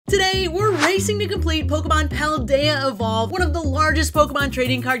Today, we're racing to complete Pokemon Paldea Evolved, one of the largest Pokemon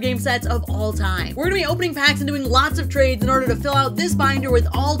trading card game sets of all time. We're gonna be opening packs and doing lots of trades in order to fill out this binder with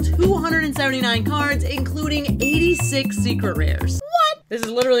all 279 cards, including 86 secret rares. What? This is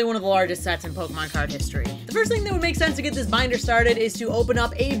literally one of the largest sets in Pokemon card history. The first thing that would make sense to get this binder started is to open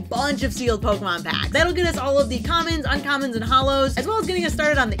up a bunch of sealed Pokemon packs. That'll get us all of the commons, uncommons, and holos, as well as getting us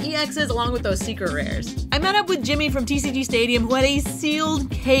started on the EXs along with those secret rares. I met up with Jimmy from TCG Stadium, who had a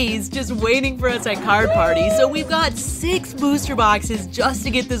sealed case just waiting for us at Card Party, so we've got 6 booster boxes just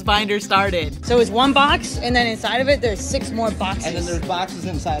to get this binder started. So it's one box, and then inside of it, there's 6 more boxes. And then there's boxes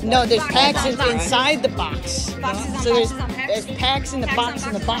inside. No, there's packs inside the box. So there's packs in the box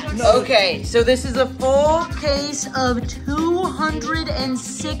in the box. Okay, so this is a full case of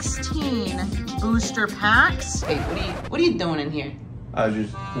 216 booster packs. Hey, what are you doing in here?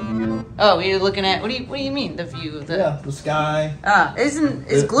 Just the view. Oh, you're looking at, what do you mean, the view of the... Yeah, the sky.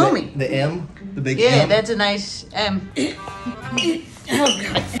 It's gloomy. The M, the big M. Yeah, M. that's a nice M. Oh,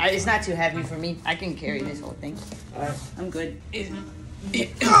 God. It's not too heavy for me. I can carry this whole thing. All right. I'm good.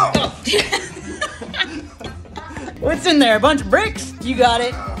 What's in there? A bunch of bricks? You got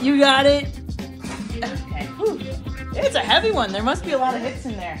it. You got it. Okay. Whew. It's a heavy one. There must be a lot of hits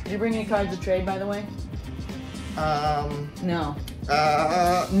in there. Did you bring any cards to trade, by the way? No.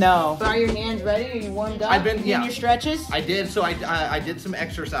 No. Are your hands ready? Are you warmed up? I've been, yeah. In your stretches? I did, so I did some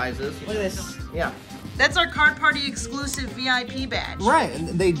exercises. Look at this. Yeah. That's our Card Party exclusive VIP badge. Right, and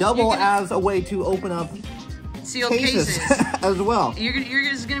they double as a way to open up sealed cases. as well. You're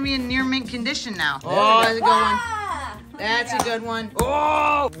just gonna be in near mint condition now. Oh, that's a good one. That's a good one.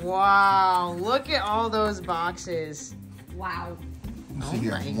 Oh, wow! Look at all those boxes. Wow. Let's see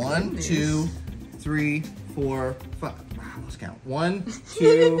here. 1, 2, 3, 4, 5. Let's count. 1,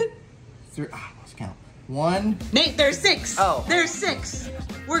 2, 3. Let's count. 1. Nate, there's 6. Oh. There's 6.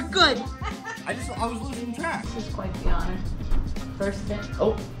 We're good. I was losing track. This is quite the honor. First hit.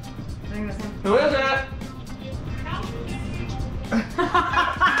 Oh. Who is that?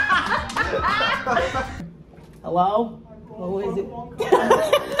 Hello? Who is it?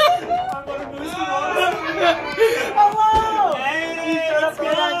 Hello! Hey, You showed up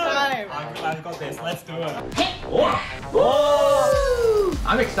right on time. I've got this. Let's do it. Whoa.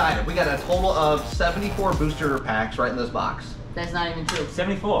 I'm excited. We got a total of 74 booster packs right in this box. That's not even true.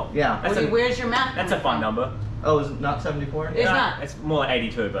 74. Yeah. Where's your math? That's a fun number. Oh, is it not 74? It's not. It's more like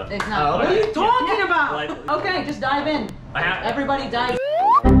 82, but. It's not. Oh, What are okay. you talking about? Like- Okay, just dive in. Everybody dive.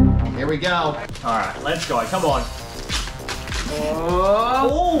 Here we go. All right, let's go. Come on.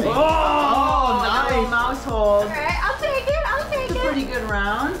 Oh, nice. Mouse hold. Alright, I'll take it. I'll take It's a it. pretty good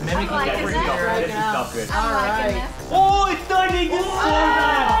round. Mimicking I'm liking every this. stuff. Right This is now. stuff good. I'm liking Alright. this. Oh, it's starting so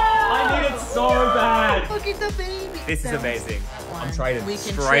bad. I need it so bad. Look at the baby. This is amazing. I'm trading We can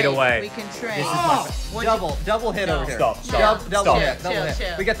straight trade. away. We can trade. This is my. Double hit No. over here. Stop. Double Chill, hit. Double chill, hit.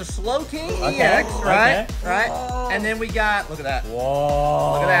 chill. We got the Slow King Okay, EX, right? okay. Right? Oh. And then we got, look at that.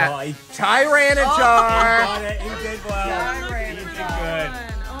 Whoa. Look at that. He Tyranitar. got it. He did well. Yeah. He did good.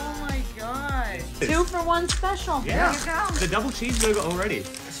 Oh my god. 2 for 1 special. Yeah. There you go. The double cheeseburger already.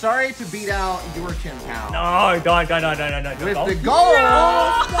 Sorry to beat out your chin pal. No, don't. With the gold. I'm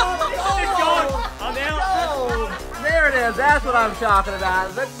out. Gold. There it is. That's what I'm talking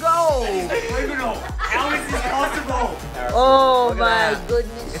about. The gold. Criminal. How is this possible? Oh Look at my that.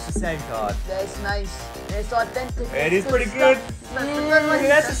 goodness. It's the same card. That's nice. That's authentic. It is pretty good. That's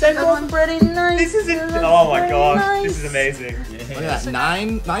That's the same one. Pretty nice. This is it. That looks Oh my pretty gosh, nice. this is amazing. Look at that.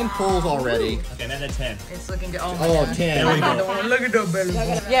 Nine pulls already. Okay, then a 10. It's looking good. Oh my Oh, god. 10. There we go. Look at that belly.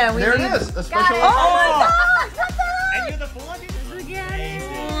 Yeah, we There need it is. A special. Got it. Oh my god! And you're the 4?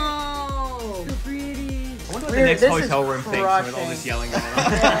 Whoa. So pretty. I wonder what the next hotel room thinks with all this yelling going on.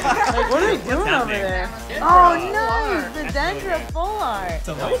 Like, what are we doing over happening? there? Oh, nice! The Dendra full art.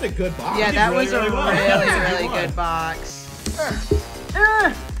 That was a good box. Yeah, that was a really well. really good box.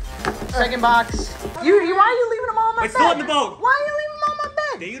 Second box. Why are you leaving them on my It's bed? not in the boat. Why are you leaving them on my Are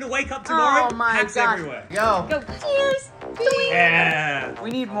bed? you gonna wake up tomorrow? Oh my Hacks gosh. everywhere. Yo. Go. Cheers. Yeah. We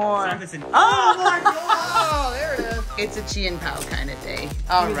need more. Sanderson. Oh my god! Oh, there it is. It's a Chien Pao kind of day.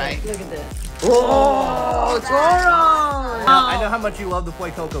 All right. Look at this. Oh, Toro! I know how much you love the Play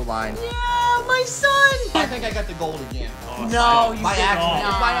Coco line. Yeah, my son. I think I got the gold again. No, you By did accident. not.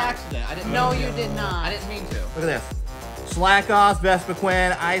 It's by accident. I didn't No, mean you to. did not. I didn't mean to. Look at this. Slakoth,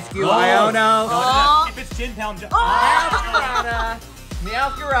 Vespiquen, Ice Cube, Oh. Iono. Oh. If it's Jin Pound.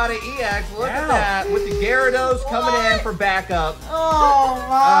 Meowscarada EX, look Yeah. at that. With the Gyarados coming in for backup. Oh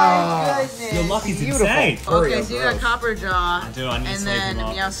my goodness. Your luck is Beautiful. insane. Okay, so you got Copper Jaw. I do, I need to And sleep then him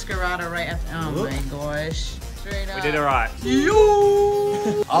up. Meowscarada right after. Oh Whoop. my gosh. Straight up. We did it right.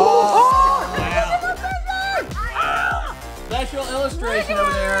 Oh! Wow. Special illustration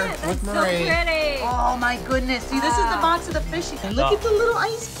over there with So Marie. pretty. Oh my goodness. See, this is the box of the fishy. And look at the little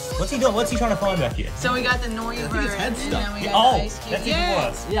ice cube. What's he doing? What's he trying to find back here? So we got the Noivern. his head's and stuck. then we got Oh, the ice cube. that's even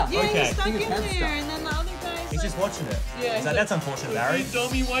worse. Yeah. Yeah, Okay. he's stuck in his there. head's stuck. And then the other guy's He's just watching it. Yeah, he's That's unfortunate, Barry.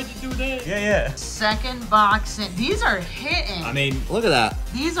 Dummy, why'd you do that? Yeah. second box. And these are hitting. I mean, Look at that.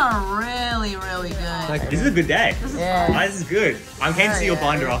 These are really, really good. this is a good day. Yeah. This is good. I'm keen to see your yeah.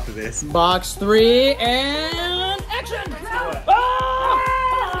 binder after this. Box 3 and action.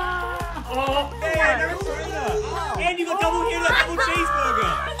 Oh, man, they're further. And you got double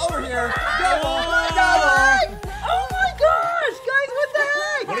cheeseburger. Over here. Oh my gosh, guys, what the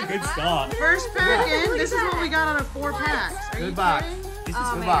heck? What a good start. First pack in. This is what we got out of 4 packs. Are you Good box. kidding? This is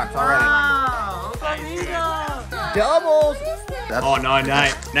good box already. Wow. Look at these guys. Doubles. Oh, no,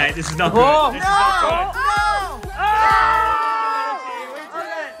 Nate. Nate, this is not good. Oh, This is not good.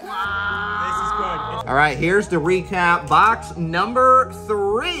 This is good. All right, here's the recap. Box number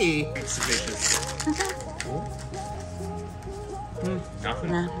 3. It's vicious.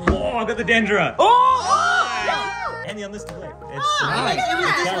 Nothing. Oh, I got the Dendra. Oh! And the unlisted lip. Nice.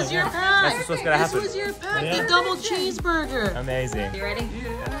 This was your pack. That's just what's gonna happen. This was your pack. Yeah. The double cheeseburger. Amazing. You ready?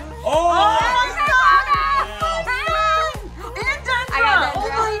 Oh! And Dendra. I got Oh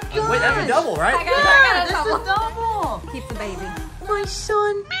Dendra. my god. Wait, that's a double, right? I got This a is double. double. Keep the baby. My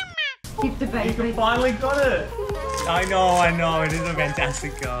son. Keep the You baby. finally got it. I know. It is a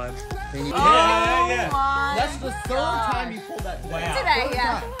fantastic card. Oh Yeah. my That's the third time you pulled that. Wow. Today,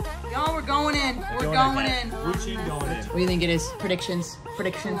 yeah. Y'all, we're going in. We're Doing going okay. in. Gucci going in. What do you think it is? Predictions.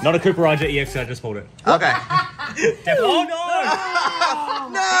 Predictions. Not a Cooper Roger EX, I just pulled it. Okay. Oh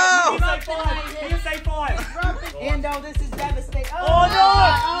no! No! Say 5! You say 5! Ando, this is devastating. Oh no!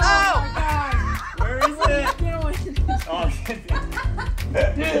 Oh Where is it? Oh shit.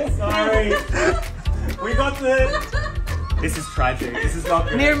 Sorry. We got the... This is tragic. This is not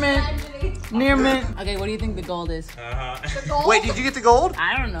good. Near mint. Near mint. Okay, what do you think the gold is? Wait, did you get the gold?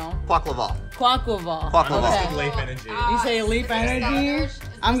 I don't know. Quaklaval. Quaquaval. Quaquaval. Okay. Leaf energy. You say leap energy?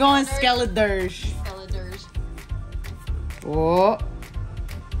 I'm going Skeledirge. Skeletors. Oh.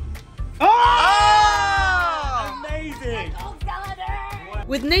 Oh! Amazing! Oh, skeletor!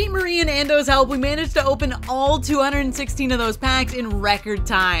 With Nate, Marie, and Ando's help, we managed to open all 216 of those packs in record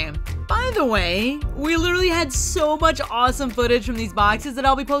time. By the way, we literally had so much awesome footage from these boxes that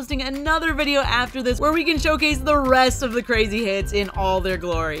I'll be posting another video after this where we can showcase the rest of the crazy hits in all their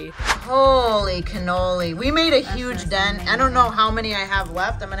glory. Holy cannoli. We made a huge dent. I don't know how many I have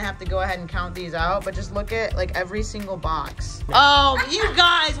left. I'm gonna have to go ahead and count these out, but just look at like every single box. Oh, you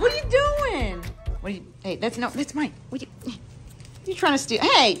guys, what are you doing? What are you, hey, that's mine. What are you trying to steal?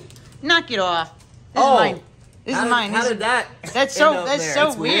 Hey, knock it off. This is mine. This is mine. How did that? That's end up that's there? so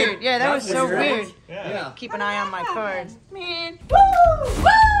It's weird. Yeah, that was so weird. Yeah. Keep an eye on my cards. Man. Woo!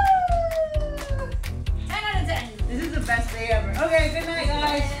 10 out of 10. This is the best day ever. Okay, good night,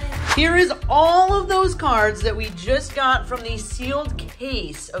 guys. Here is all of those cards that we just got from the sealed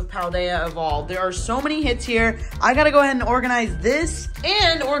case of Paldea Evolved. There are so many hits here. I gotta go ahead and organize this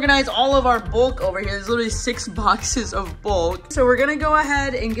and organize all of our bulk over here. There's literally 6 boxes of bulk. So we're gonna go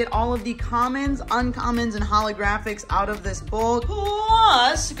ahead and get all of the commons, uncommons, and holographics out of this bulk.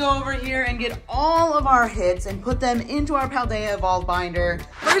 Plus, go over here and get all of our hits and put them into our Paldea Evolved binder.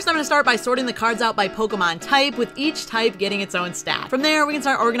 First, I'm gonna start by sorting the cards out by Pokemon type, with each type getting its own stat. From there, we can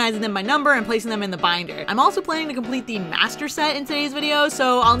start organizing them by number and placing them in the binder. I'm also planning to complete the master set in today's video,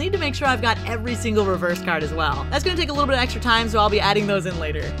 so I'll need to make sure I've got every single reverse card as well. That's gonna take a little bit of extra time, so I'll be adding those in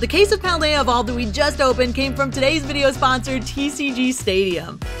later. The case of Paldea Evolved that we just opened came from today's video sponsor, TCG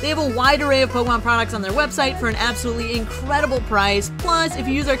Stadium. They have a wide array of Pokemon products on their website for an absolutely incredible price. Plus, if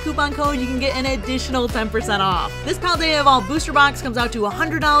you use our coupon code, you can get an additional 10% off. This Paldea Evolved booster box comes out to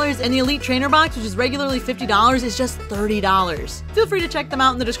 $100, and the Elite Trainer box, which is regularly $50, is just $30. Feel free to check them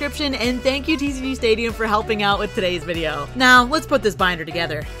out in the description, and thank you TCG Stadium for helping out with today's video. Now, let's put this binder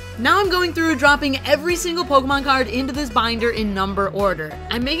together. Now I'm going through dropping every single Pokemon card into this binder in number order.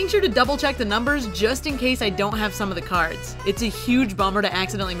 I'm making sure to double check the numbers just in case I don't have some of the cards. It's a huge bummer to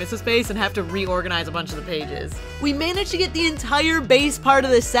accidentally miss a space and have to reorganize a bunch of the pages. We managed to get the entire base part of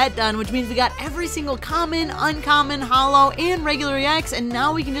the set done, which means we got every single common, uncommon, holo, and regular EX, and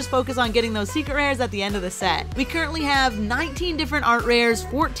now we can just focus on getting those secret rares at the end of the set. We currently have 19 different art rares,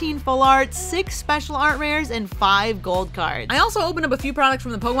 14 full art, 6 special art rares, and 5 gold cards. I also opened up a few products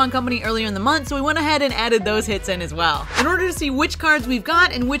from the Pokemon Pokemon Company earlier in the month, so we went ahead and added those hits in as well. In order to see which cards we've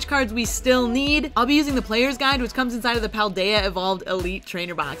got and which cards we still need, I'll be using the player's guide, which comes inside of the Paldea Evolved Elite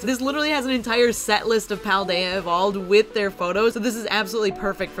Trainer Box. This literally has an entire set list of Paldea Evolved with their photos, so this is absolutely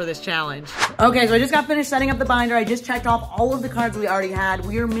perfect for this challenge. Okay, so I just got finished setting up the binder. I just checked off all of the cards we already had.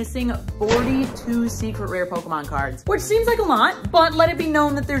 We are missing 42 secret rare Pokemon cards, which seems like a lot, but let it be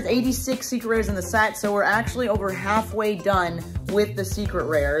known that there's 86 secret rares in the set, so we're actually over halfway done with the secret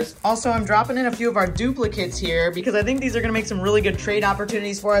rares. Also, I'm dropping in a few of our duplicates here because I think these are gonna make some really good trade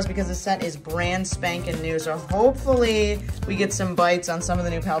opportunities for us because the set is brand spanking new. So hopefully we get some bites on some of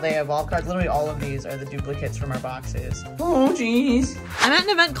the new Paldea Evolved cards. Literally all of these are the duplicates from our boxes. Oh, jeez. I'm at an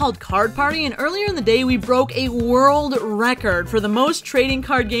event called Card Party, and earlier in the day we broke a world record for the most trading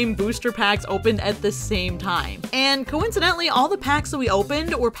card game booster packs opened at the same time. And coincidentally, all the packs that we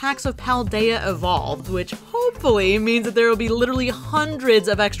opened were packs of Paldea Evolved, which hopefully means that there will be literally hundreds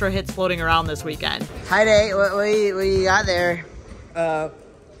of extra hits floating around this weekend. Hi, Day. What you got there? A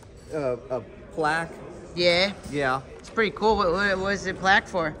plaque. Yeah? Yeah. It's pretty cool. What is the plaque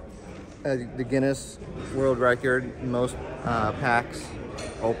for? The Guinness World Record, most packs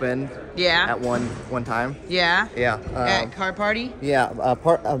opened. Yeah. At one time. Yeah? Yeah. At Card Party? Yeah.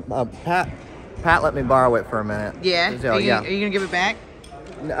 Pat let me borrow it for a minute. Yeah? So, Are you gonna give it back?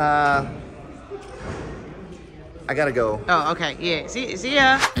 I gotta go. Oh, okay. Yeah. See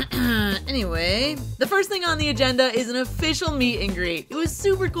ya. Anyway, the first thing on the agenda is an official meet and greet. It was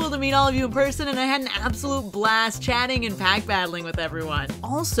super cool to meet all of you in person, and I had an absolute blast chatting and pack battling with everyone.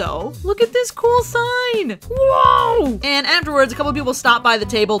 Also, look at this cool sign. Whoa! And afterwards, a couple people stopped by the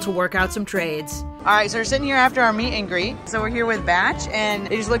table to work out some trades. All right, so we're sitting here after our meet and greet. So we're here with Batch, and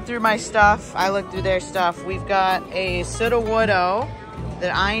they just looked through my stuff. I looked through their stuff. We've got a Sudowoodo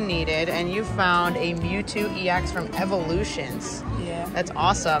that I needed, and you found a Mewtwo EX from Evolutions. Yeah. That's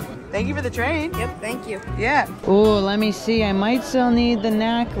awesome. Thank you for the trade. Yep, thank you. Yeah. Oh, let me see. I might still need the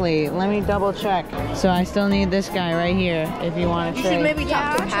Knackley. Let me double check. So I still need this guy right here if you want to trade. You should maybe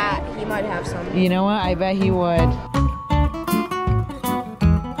talk to Pat. He might have some. You know what? I bet he would.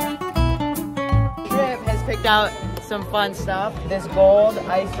 Trip has picked out some fun stuff. This gold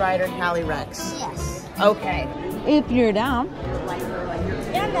Ice Rider Calyrex. Yes. Okay. If you're down,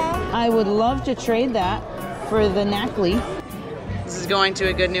 Yeah, no. I would love to trade that for the Knackley. This is going to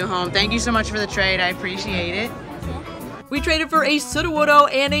a good new home. Thank you so much for the trade. I appreciate it. We traded for a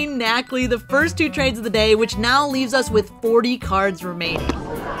Sudowoodo and a Knackley, the first two trades of the day, which now leaves us with 40 cards remaining.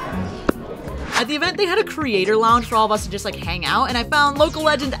 At the event, they had a creator lounge for all of us to just like hang out, and I found local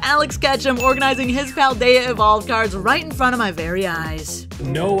legend AleXZavesa organizing his Paldea Evolved cards right in front of my very eyes.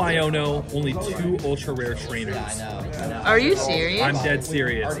 No Iono, only 2 ultra rare trainers. Are you serious? I'm dead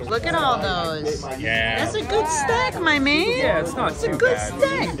serious. Look at all those. Yeah. That's a good stack, my man. Yeah, it's not It's a too good bad.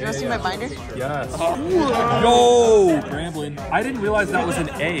 stack. You want to see my binder? Yes. Yo, Bramblin. I didn't realize that was an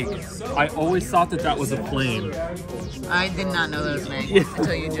egg. I always thought that that was a flame. I did not know that was an egg Yeah.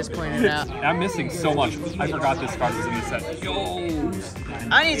 until you just pointed it out. I'm missing so much. I forgot this card was in the set. Yo.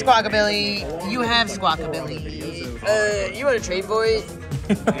 I need Squawkabilly. You have Squawkabilly. You want to trade for it?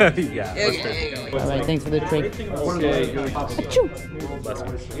 Yeah. Okay. All right, thanks for the trade. Okay.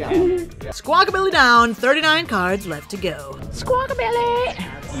 Squawkabilly down. 39 cards left to go. Squawkabilly.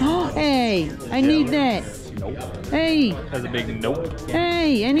 Hey, I need that. Hey. Has a big nope.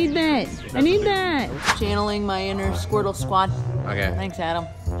 Hey, I need that. I need that. Channeling my inner Squirtle squad. Okay. Thanks, Adam.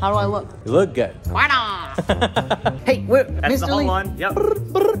 How do I look? You look good. Why not? Hey, That's the Mr. whole Lee. one. Yep.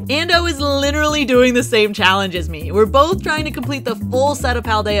 Ando is literally doing the same challenge as me. We're both trying to complete the full set of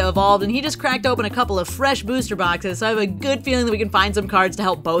Paldea Evolved, and he just cracked open a couple of fresh booster boxes, so I have a good feeling that we can find some cards to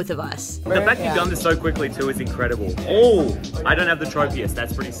help both of us. The fact you've done this so quickly too is incredible. Oh, I don't have the Tropius.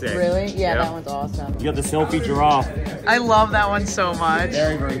 That's pretty sick. Really? Yeah, Yep. that one's awesome. You got the selfie giraffe. I love that one so much.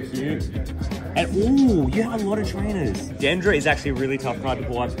 Very, very cute. And ooh, you have a lot of trainers. Dendra is actually a really tough card to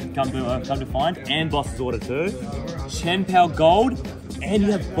pull. I've come to find, and Boss's Order too. Shenpao Gold, and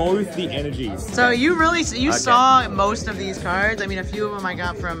you have both the energies. So you really, you Okay. saw most of these cards. I mean, a few of them I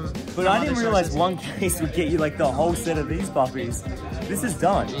got from But I didn't other realize sources. one case would get you like the whole set of these puppies. This is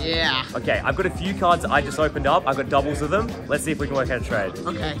done. Yeah. Okay, I've got a few cards I just opened up. I've got doubles of them. Let's see if we can work out a trade.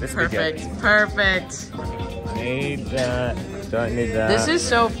 Okay, This will be good. perfect, perfect. Need that. Don't need that. This is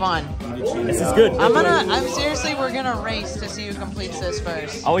so fun. This is good. We're gonna race to see who completes this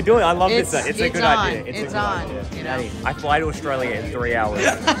first. Oh, we do it. I love this. It's a good on. idea. It's on. You know. Hey, I fly to Australia in 3 hours.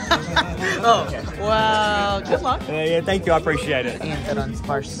 Oh, well, good luck. Yeah, thank you. I appreciate it.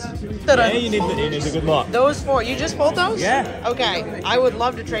 Yeah, you need the good luck. Those 4, you just pulled those? Yeah. Okay, I would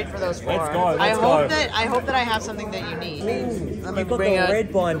love to trade for those 4. Let's go. I hope that I have something that you need. Let me You got bring the out,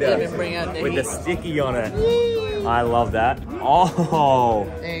 red binder let me bring out with the sticky on it. I love that. Oh,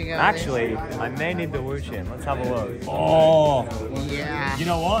 There you go. actually, I may need the Wuxin. Let's have a look. Oh, Yeah. you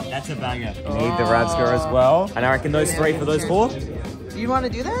know what? That's a banger. You need the Radsker as well. And I reckon those 3 for those 4. You want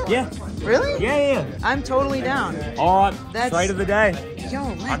to do that? Yeah. Really? Yeah. I'm totally down. All right. That's- Trade of the day. Yo,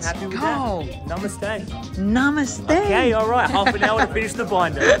 I'm let's happy with go. that. Namaste. Namaste. Okay, all right. Half an hour to finish the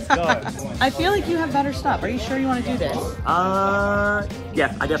binder. Let's go. I feel like you have better stuff. Are you sure you want to do this?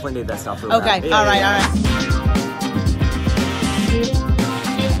 Yeah, I definitely need that stuff. Okay. All right.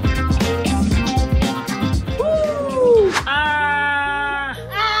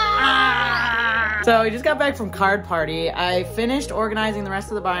 So we just got back from card party. I finished organizing the rest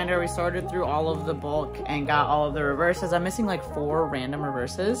of the binder. We sorted through all of the bulk and got all of the reverses. I'm missing like 4 random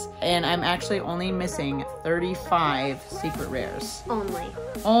reverses, and I'm actually only missing 35 secret rares.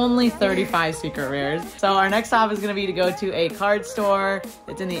 Only 35 secret rares. So our next stop is gonna be to go to a card store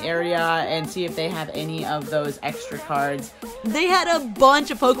that's in the area and see if they have any of those extra cards. They had a bunch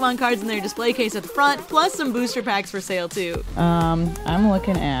of Pokemon cards in their display case at the front, plus some booster packs for sale too. I'm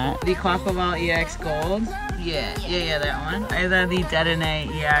looking at the Quaquaval EX Gold. Yeah, that one. And then the Dedenne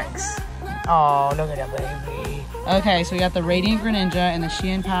EX. Oh, look at that baby. Okay, so we got the Radiant Greninja and the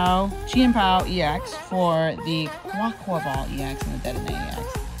Qianpao EX for the Quaquaval EX and the Dedenne EX.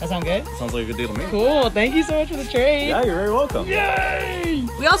 That sound good? Sounds like a good deal to me. Cool, thank you so much for the trade. Yeah, you're very welcome. Yay!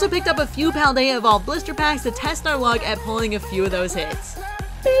 We also picked up a few Paldea Evolved blister packs to test our luck at pulling a few of those hits.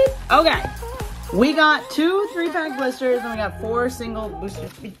 Okay, we got 2 3-pack blisters and we got 4 single booster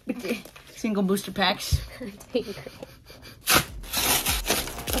packs.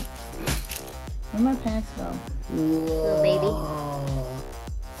 Where'd my packs go? Little baby.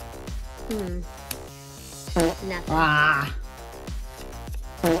 Nothing. Ah.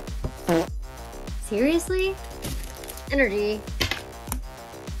 Seriously? Energy.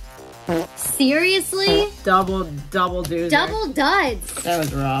 Seriously? Double doozer. Double duds. That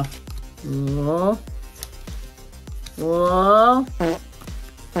was rough. Whoa.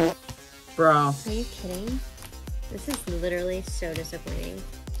 Bro. Are you kidding? This is literally so disappointing.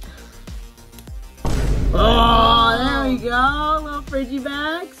 Oh, there we go. Little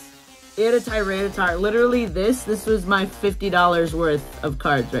Frigibacks. It a Tyranitar. Literally, this was my $50 worth of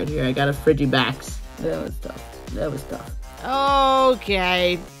cards right here. I got a Frigibacks. That was tough.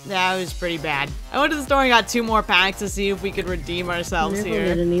 Okay, that was pretty bad. I went to the store and got 2 more packs to see if we could redeem ourselves here.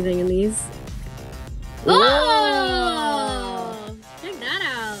 Never get anything in these. Oh! Check that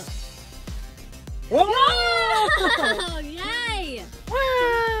out. Whoa! Yay!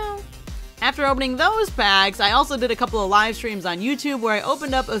 Wow! After opening those packs, I also did a couple of live streams on YouTube where I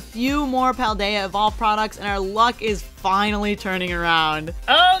opened up a few more Paldea Evolved products, and our luck is finally turning around.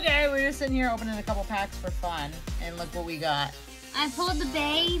 Okay, we're just sitting here opening a couple packs for fun, and look what we got. I pulled the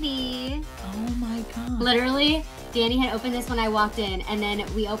baby. Oh my god. Literally, Danny had opened this when I walked in, and then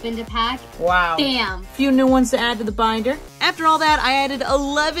we opened a pack. Wow. Bam. Few new ones to add to the binder. After all that, I added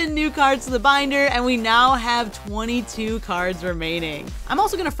 11 new cards to the binder, and we now have 22 cards remaining. I'm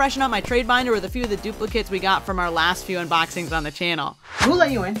also gonna freshen up my trade binder with a few of the duplicates we got from our last few unboxings on the channel. Who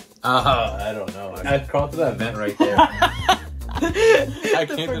let you in? I don't know. I crawled to that vent right there. I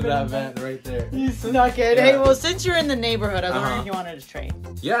came to that vent right there. You snuck it. Yeah. Hey, well, since you're in the neighborhood, I was wondering if you wanted to trade.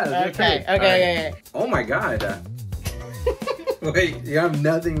 Yeah. Okay. Oh my god. Wait, you have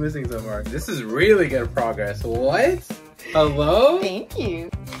nothing missing so far. This is really good progress. What? Hello? Thank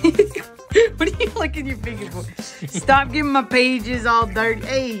you. What are you licking your finger for? Stop giving my pages all dirty.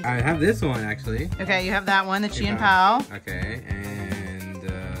 Hey. I have this one actually. Okay, you have that one, the Qianpao. Okay, and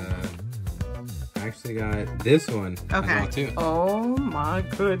I actually got this one as well too. Oh my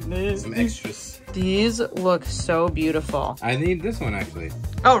goodness. Some extras. These look so beautiful. I need this one actually.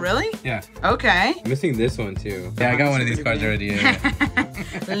 Oh, really? Yeah. Okay. I'm missing this one too. Yeah, I got one of these cards already. Yeah.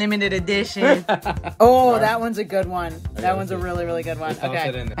 Limited edition. Oh, that one's a good one. That one's a really, really good one.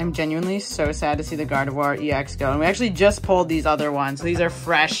 Okay. I'm genuinely so sad to see the Gardevoir EX go. And we actually just pulled these other ones. So these are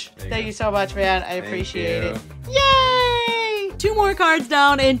fresh. Thank you so much, man. I appreciate it. Yay! 2 more cards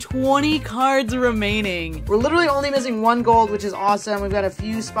down and 20 cards remaining. We're literally only missing 1 gold, which is awesome. We've got a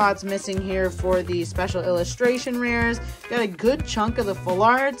few spots missing here for the special illustration rares. Got a good chunk of the full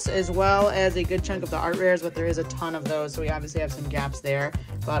arts as well as a good chunk of the art rares, but there is a ton of those, so we obviously have some gaps there.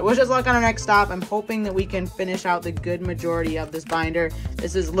 But wish us luck on our next stop. I'm hoping that we can finish out the good majority of this binder.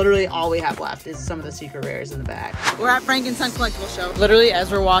 This is literally all we have left is some of the secret rares in the back. We're at Frankenstein Collectible Show. Literally,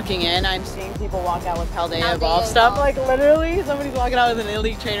 as we're walking in, I'm seeing people walk out with Paldea Evolved stuff. Like literally, somebody's walking out with an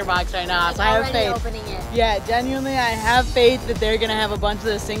Elite Trainer box right now. So I have faith. Opening it. Yeah, genuinely, I have faith that they're gonna have a bunch of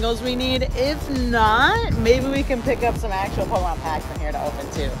the singles we need. If not, maybe we can pick up some actual Pokemon packs from here to open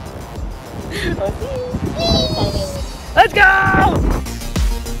too. Let's go!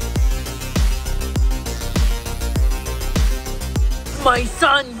 My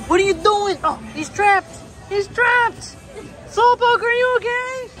son, what are you doing? Oh, he's trapped. He's trapped. Slowpoke, are you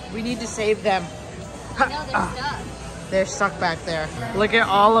okay? We need to save them. No, they're stuck. They're stuck back there. Look at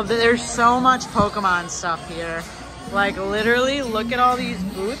all of there's so much Pokemon stuff here. Like literally, look at all these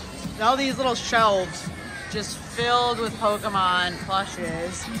booths, all these little shelves just filled with Pokemon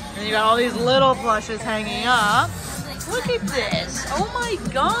plushes. And you got all these little plushes hanging up. Look at this. Oh my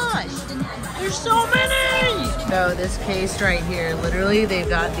gosh. There's so many. So this case right here, literally they've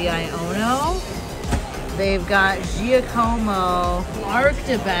got the Iono. They've got Giacomo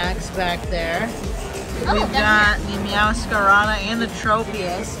Arctibax back there. We've got the Meowscarada and the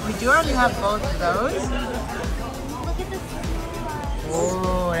Tropius. We do already have both of those. Look at this.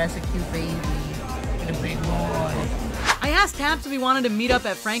 Oh, that's a cute baby. And a big boy. I asked Taps if he wanted to meet up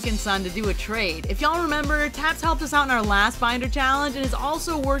at Frankenstein to do a trade. If y'all remember, Taps helped us out in our last binder challenge and is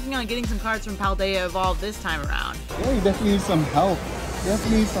also working on getting some cards from Paldea Evolved this time around. Yeah, you definitely need some help.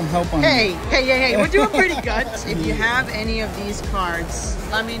 Definitely need some help on Hey, we're doing pretty good. If you have any of these cards,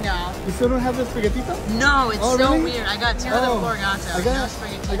 let me know. You still don't have the Sprigatito? No, it's so really? weird. I got 2 of the Florgato.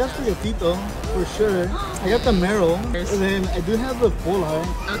 I got Sprigatito for sure. I got the Meryl, and then I do have the Full Art.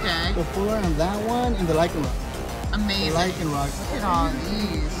 Okay. The Full Art on that one, and the Lycanroc. Amazing. The Lycanroc. Look at all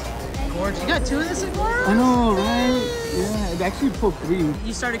these. Gorgeous. You got 2 of the Sigmar? I know, right? Yeah, it actually pulled 3.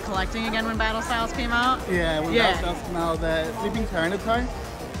 You started collecting again when Battle Styles came out? Yeah, when Battle Styles came out, that Sleeping Tyranitar,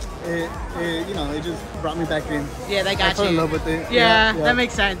 it just brought me back in. Yeah, they got you. I fell in love with it. Yeah, that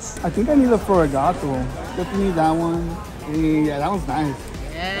makes sense. I think I need a Floragato. Definitely need that one. Yeah, that one's nice.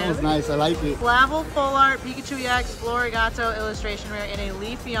 Yeah. That was nice. I like it. Flavel Full Art, Pikachu EX, Floragato illustration rare, and a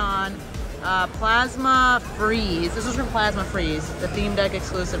Leafeon Plasma Freeze. This was from Plasma Freeze, the theme deck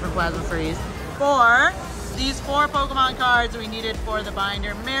exclusive from Plasma Freeze. For these 4 Pokemon cards we needed for the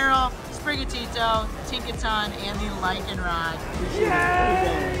binder: Meryl, Sprigatito, Tinkaton, and the Lycanroc.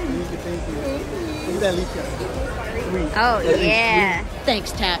 Yay! Oh, yeah.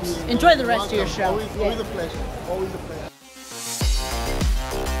 Thanks, Taps. Enjoy the rest of your show. Always a pleasure. Always a pleasure.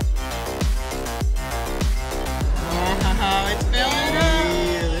 Oh, it's filling up.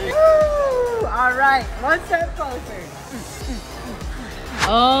 Woo! All right, one step closer.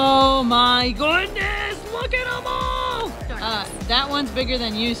 Oh my goodness! Look at them all! That one's bigger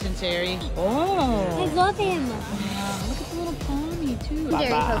than you, Sinceri. Oh! I love him. Yeah, look at the little pony too.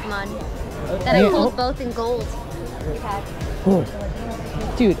 Legendary Pokemon that I pulled both in gold.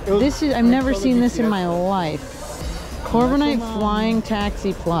 Dude, this is—I've never seen this in my life. Corviknight Flying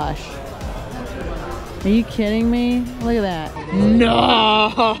Taxi plush. Are you kidding me? Look at that.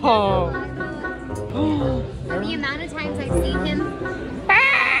 No! The amount of times I've seen him.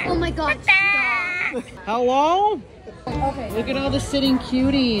 Oh my god, stop. Hello? Okay. Look at all the sitting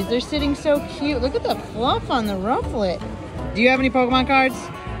cuties. They're sitting so cute. Look at the fluff on the rufflet. Do you have any Pokemon cards?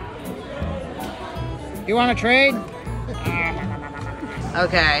 You want to trade?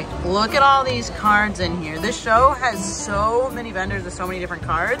 Okay, look at all these cards in here. This show has so many vendors with so many different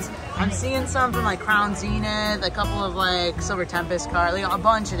cards. I'm seeing some from like Crown Zenith, a couple of like Silver Tempest cards, like a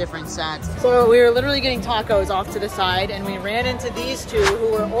bunch of different sets. So we were literally getting tacos off to the side and we ran into these 2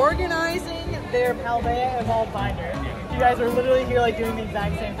 who were organizing their Paldea Evolved binder. You guys are literally here like doing the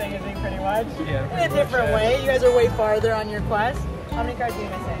exact same thing as me pretty much. Yeah. In a different way. You guys are way farther on your quest. How many cards are you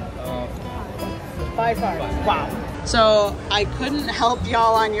missing? 5 cards. Wow. So I couldn't help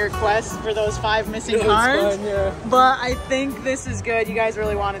y'all on your quest for those 5 missing cards, but I think this is good. You guys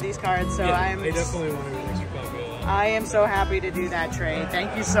really wanted these cards, so I definitely wanted an extra copy. I am so happy to do that trade.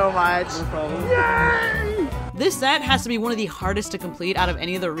 Thank you so much. No problem. Yay! This set has to be one of the hardest to complete out of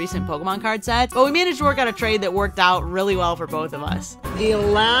any of the recent Pokemon card sets, but we managed to work out a trade that worked out really well for both of us. The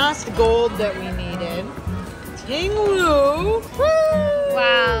last gold that we needed, Tinglu. Woo!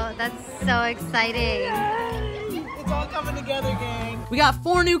 Wow, that's so exciting. It's all coming together, gang. We got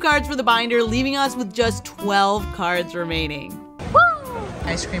 4 new cards for the binder, leaving us with just 12 cards remaining.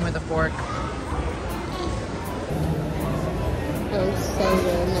 Ice cream with a fork. Oh, so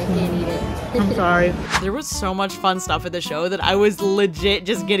good. I can't eat it. I'm sorry. There was so much fun stuff at the show that I was legit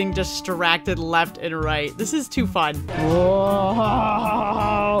just getting distracted left and right. This is too fun. Whoa!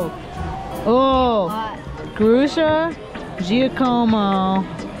 Oh, Grusha, Giacomo.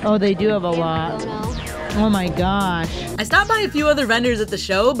 Oh, they do have a lot. Oh my gosh. I stopped by a few other vendors at the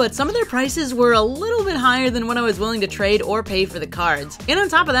show, but some of their prices were a little bit higher than what I was willing to trade or pay for the cards. And on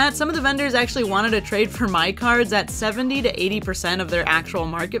top of that, some of the vendors actually wanted to trade for my cards at 70 to 80% of their actual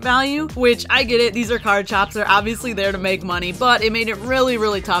market value, which I get it, these are card shops, they're obviously there to make money, but it made it really,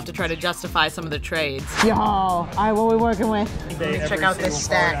 really tough to try to justify some of the trades. Yo, alright, what are we working with? Let me check out this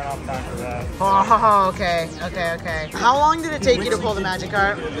stack. Oh, okay. How long did it take you to pull the magic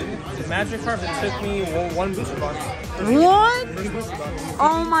card? The magic card, it took me one booster box. What?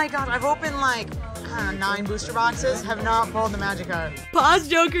 Oh my god, I've opened like, I don't know, 9 booster boxes, have not pulled the magic card. Pause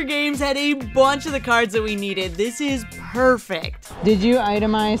Joker Games had a bunch of the cards that we needed. This is perfect. Did you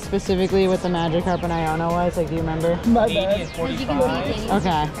itemize specifically what the magic card and Iona was? Like, do you remember? 80 and 45.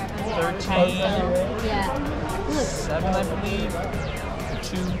 Okay. 13. Yeah. 7, I believe.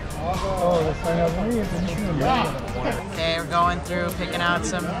 2. Okay, we're going through picking out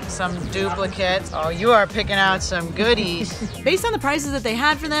some duplicates. Oh, you are picking out some goodies. Based on the prices that they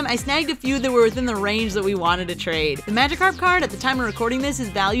had for them, I snagged a few that were within the range that we wanted to trade. The Magikarp card at the time of recording this is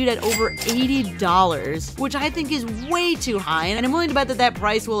valued at over $80, which I think is way too high, and I'm willing to bet that that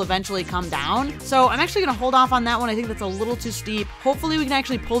price will eventually come down. So I'm actually gonna hold off on that one. I think that's a little too steep. Hopefully we can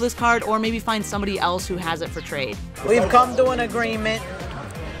actually pull this card or maybe find somebody else who has it for trade. We've come to an agreement.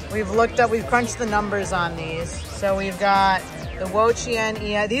 We've crunched the numbers on these. So we've got the Wo-Chien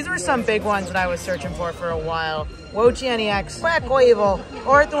EX. These were some big ones that I was searching for a while. Wo-Chien EX, Quackquavel,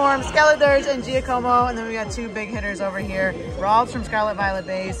 Orthworm, Skeletors, and Giacomo. And then we got 2 big hitters over here. Ralphs from Scarlet Violet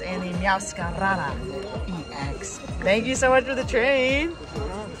Base and the Meowscarada EX. Thank you so much for the trade.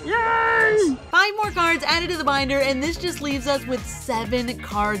 Yay! 5 more cards added to the binder, and this just leaves us with 7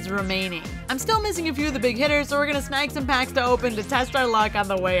 cards remaining. I'm still missing a few of the big hitters, so we're gonna snag some packs to open to test our luck on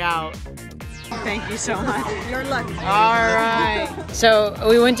the way out. Thank you so much. Your luck. All right. So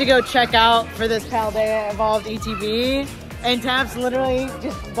we went to go check out for this Paldea Evolved ETB, and Taps literally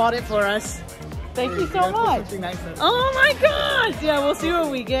just bought it for us. Thank you so much. Oh my gosh! Yeah, we'll see what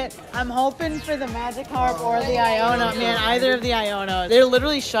we get. I'm hoping for the Magikarp or the Iona. Man, either of the Iona. They're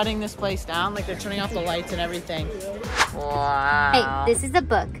literally shutting this place down. Like, they're turning off the lights and everything. Wow. Hey, this is a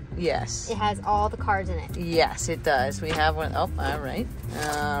book. Yes. It has all the cards in it. Yes, it does. We have one. Oh, all right.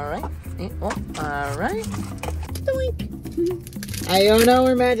 All right. Oh, all right. Doink. Iona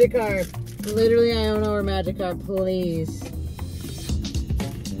or Magikarp? Literally Iona or Magikarp, please.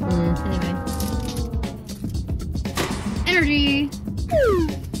 Anyway. Energy.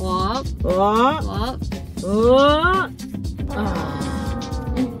 Wop. Wop. Wop. Wop.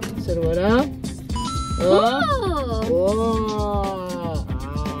 So what up? Whoa. Whoa.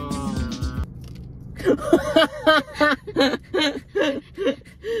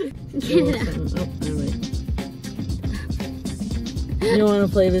 Get it out. You don't want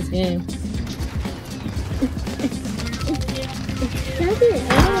to play this game.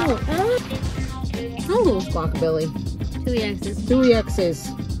 Oh, Squawkabilly. 2 EXs. 2 EXs.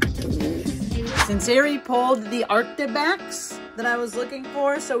 Sinceri pulled the Arctibax that I was looking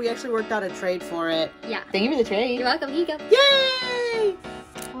for, so we actually worked out a trade for it. Yeah. Thank you for the trade. You're welcome. Here you go. Yay!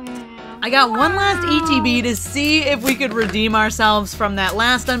 Wow. I got one last ETB to see if we could redeem ourselves from that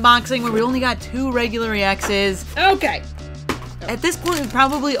last unboxing where we only got 2 regular EXs. Okay. At this point, we've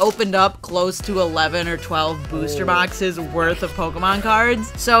probably opened up close to 11 or 12 booster boxes worth of Pokemon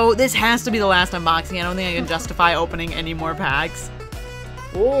cards. So this has to be the last unboxing. I don't think I can justify opening any more packs.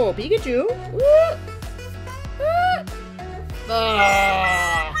 Oh, Pikachu.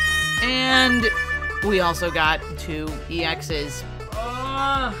 And we also got 2 EXs.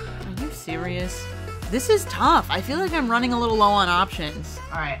 Are you serious? This is tough. I feel like I'm running a little low on options.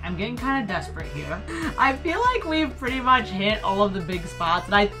 All right, I'm getting kind of desperate here. I feel like we've pretty much hit all of the big spots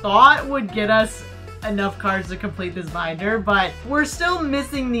that I thought would get us enough cards to complete this binder, but we're still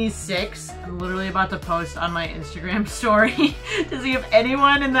missing these 6. I'm literally about to post on my Instagram story to see if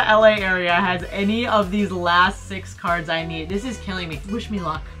anyone in the LA area has any of these last 6 cards I need. This is killing me. Wish me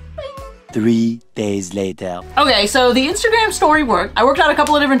luck. 3 days later. Okay, so the Instagram story worked. I worked out a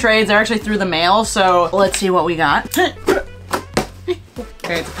couple of different trades. They're actually through the mail, so let's see what we got. Okay,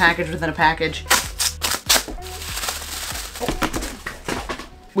 it's a package within a package.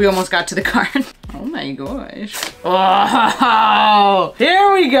 We almost got to the card. Oh my gosh. Oh,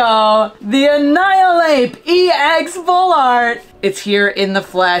 here we go. The Annihilate EX Full Art. It's here in the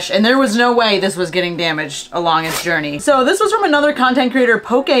flesh, and there was no way this was getting damaged along its journey. So this was from another content creator,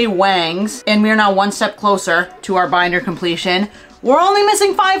 Wangs, and we are now one step closer to our binder completion. We're only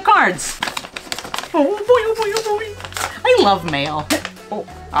missing 5 cards. Oh boy, oh boy, oh boy. I love mail. Oh,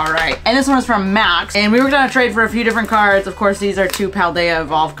 all right. And this one was from Max, and we were gonna trade for a few different cards. Of course, these are 2 Paldea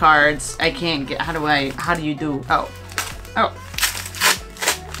Evolved cards. I can't get, how do you do, oh.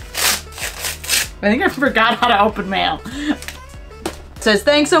 I think I forgot how to open mail. Says,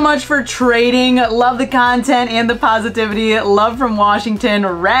 thanks so much for trading. Love the content and the positivity. Love from Washington,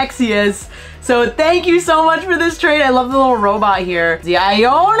 Raxius. So thank you so much for this trade. I love the little robot here. The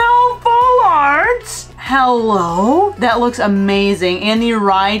Iono Full Art. Hello. That looks amazing. And the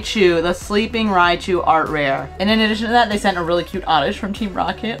Raichu, the Sleeping Raichu art rare. And in addition to that, they sent a really cute Oddish from Team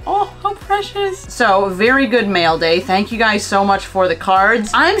Rocket. Oh, how precious. So very good mail day. Thank you guys so much for the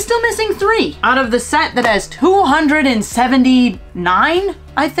cards. I'm still missing 3 out of the set that has 279.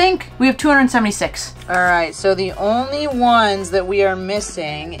 I think we have 276. All right, so the only ones that we are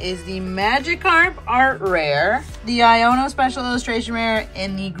missing is the Magikarp art rare, the Iono special illustration rare,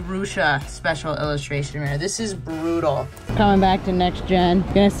 and the Grusha special illustration rare. This is brutal. Coming back to next gen,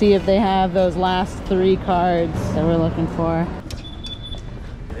 gonna see if they have those last 3 cards that we're looking for.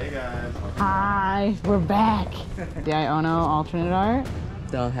 Hey guys. Hi, we're back. The Iono alternate art.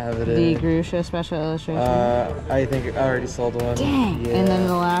 Don't have it The in. Grusha special illustration. I think I already sold one. Dang. Yeah. And then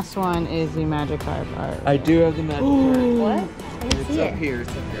the last one is the Magikarp art. I do have the Magikarp. What? I didn't see it. Here.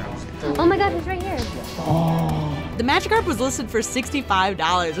 It's up here. Oh my gosh, it's right here. The Magikarp was listed for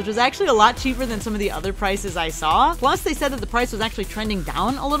 $65, which was actually a lot cheaper than some of the other prices I saw. Plus, they said that the price was actually trending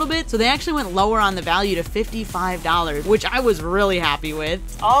down a little bit, so they actually went lower on the value to $55, which I was really happy with.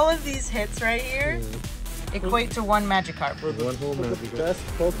 All of these hits right here equate to 1 Magikarp. One whole Magikarp. The best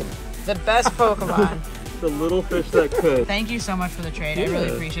Pokemon. The best Pokemon. The little fish that could. Thank you so much for the trade. I really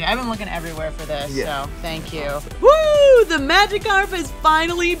appreciate it. I've been looking everywhere for this, Yeah. so thank you. Woo! The Magikarp has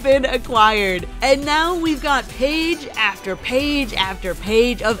finally been acquired. And now we've got page after page after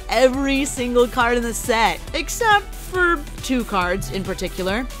page of every single card in the set, except for 2 cards in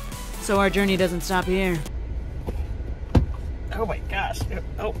particular. So our journey doesn't stop here. Oh my gosh.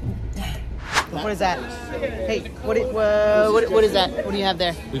 Oh. What is that? Hey, what is that? What do you have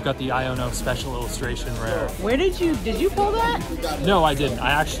there? We've got the Iono special illustration rare. Where did you pull that? No, I didn't.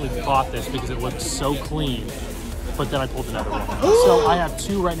 I actually bought this because it looked so clean, but then I pulled another one. So I have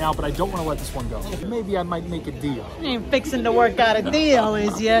 2 right now, but I don't want to let this one go. Maybe I might make a deal. You ain't fixing to work out a deal,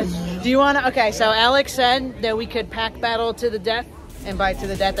 is ya? Do you want to? Okay, so Alex said that we could pack battle to the death and bite to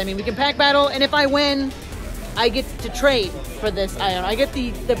the death. I mean, we can pack battle, and if I win, I get to trade for this Iono. I get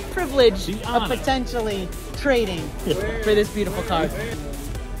the privilege of potentially trading for this beautiful card.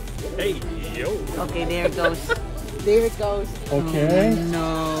 Hey, yo. Okay, there it goes. There it goes. Okay. Oh,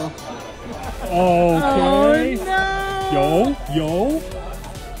 no. Okay. Oh, no. Yo.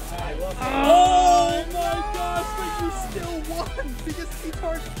 Oh my gosh, but you still won because each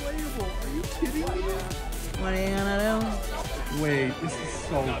card's playable. Are you kidding me? What are you gonna do? Wait, this is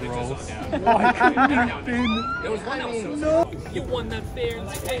so gross. Why couldn't it have been? No. You won that fair and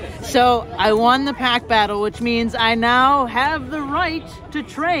square. So I won the pack battle, which means I now have the right to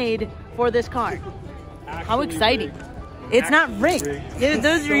trade for this card. How exciting. It's not rigged.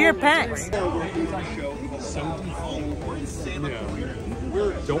 Those are your packs.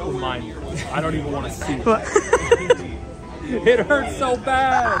 Don't remind me. I don't even want to see it. It hurts so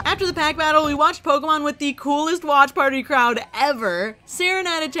bad. After the pack battle, we watched Pokemon with the coolest watch party crowd ever. Sarah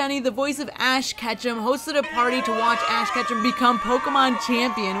Natacheni, the voice of ShaXXam, hosted a party to watch ShaXXam become Pokemon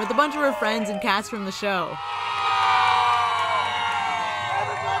champion with a bunch of her friends and cast from the show.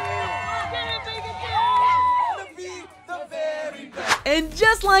 And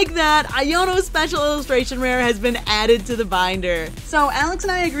just like that, Iono's special illustration rare has been added to the binder. So Alex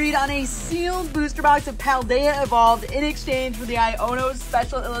and I agreed on a sealed booster box of Paldea Evolved in exchange for the Iono's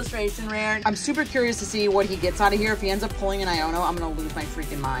special illustration rare. I'm super curious to see what he gets out of here. If he ends up pulling an Iono, I'm gonna lose my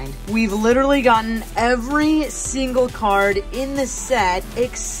freaking mind. We've literally gotten every single card in the set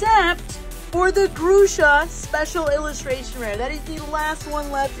except for the Grusha special illustration rare. That is the last one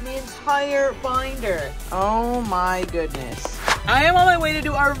left in the entire binder. Oh my goodness. I am on my way to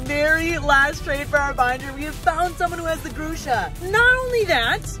do our very last trade for our binder. We have found someone who has the Grusha. Not only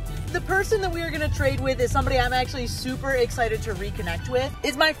that, The person that we are gonna trade with is somebody I'm actually super excited to reconnect with.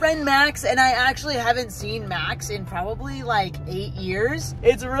 It's my friend Max, and I actually haven't seen Max in probably like 8 years.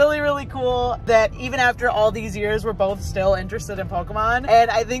 It's really, really cool that even after all these years, we're both still interested in Pokemon,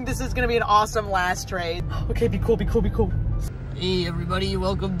 and I think this is gonna be an awesome last trade. Okay, be cool, be cool, be cool. Hey everybody,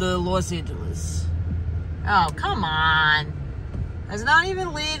 welcome to Los Angeles. Oh, come on. That's not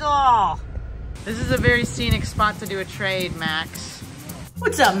even legal. This is a very scenic spot to do a trade, Max.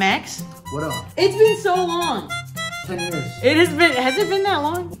 What's up, Max? What up? It's been so long. 10 years. Has it been that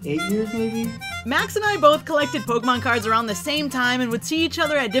long? 8 years maybe? Max and I both collected Pokemon cards around the same time and would see each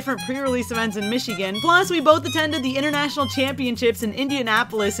other at different pre-release events in Michigan. Plus, we both attended the International Championships in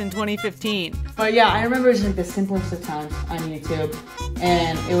Indianapolis in 2015. But yeah, I remember it was like the simplest of times on YouTube,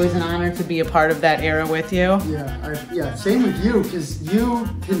 and it was an honor to be a part of that era with you. Yeah, same with you, because you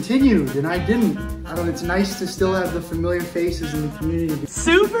continued and I didn't. I don't know, it's nice to still have the familiar faces in the community.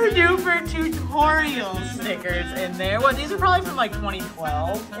 Super duper tutorial stickers in there. What, these are probably from like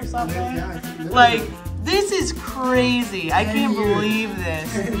 2012 or something? Yeah, I think like, this is crazy. I can't believe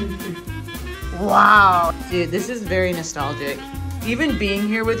this. Wow. Dude, this is very nostalgic. Even being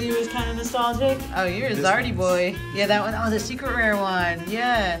here with you is kind of nostalgic. Oh, you're a Zardy boy. Yeah, that one, oh, the secret rare one.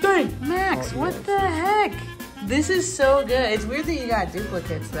 Yeah. Dang, Max, what the heck? This is so good. It's weird that you got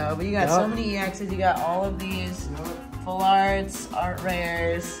duplicates though, but you got so many EXs, you got all of these full arts, art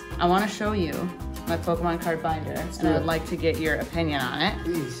rares. I want to show you my Pokemon card binder, and I would like to get your opinion on it.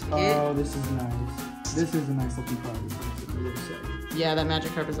 Please. Oh, this is nice. This is a nice looking card. Yeah, that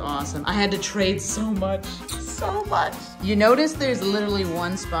Magikarp is awesome. I had to trade so much. So much. You notice there's literally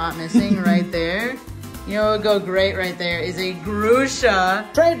one spot missing right there. You know what would go great right there is a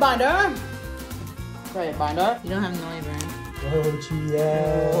Grusha trade binder. Trade binder. You don't have Noivern. Oh,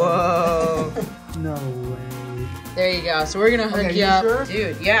 yeah. Whoa. No way. There you go. So we're gonna hook you up. Sure?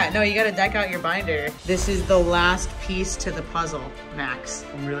 Dude, yeah, no, you gotta deck out your binder. This is the last piece to the puzzle, Max.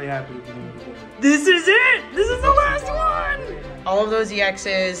 I'm really happy with you. This is it! This is the last one! All of those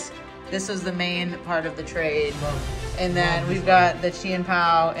EXs, this was the main part of the trade. And then we've got the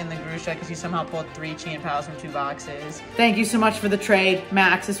Chien-Pao and the Grusha, because you somehow pulled 3 Chien-Paos from 2 boxes. Thank you so much for the trade,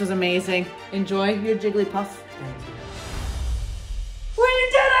 Max. This was amazing. Enjoy your Jigglypuff. Thank you. We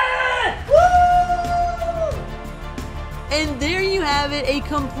did it! Woo! And there you have it, a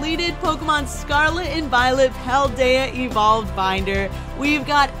completed Pokemon Scarlet and Violet Paldea Evolved binder. We've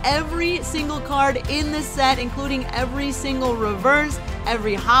got every single card in this set, including every single reverse,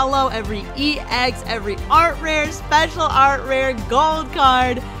 every holo, every EX, every art rare, special art rare, gold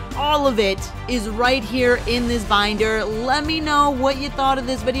card. All of it is right here in this binder. Let me know what you thought of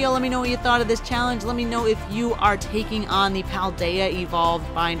this video. Let me know what you thought of this challenge. Let me know if you are taking on the Paldea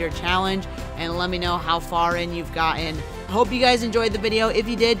Evolved binder challenge, and let me know how far in you've gotten. Hope you guys enjoyed the video. If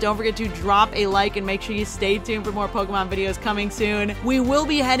you did, don't forget to drop a like and make sure you stay tuned for more Pokemon videos coming soon. We will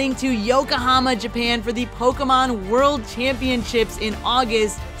be heading to Yokohama, Japan for the Pokemon World Championships in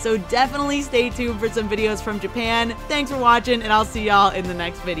August, so definitely stay tuned for some videos from Japan. Thanks for watching, and I'll see y'all in the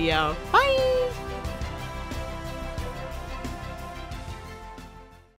next video. Bye!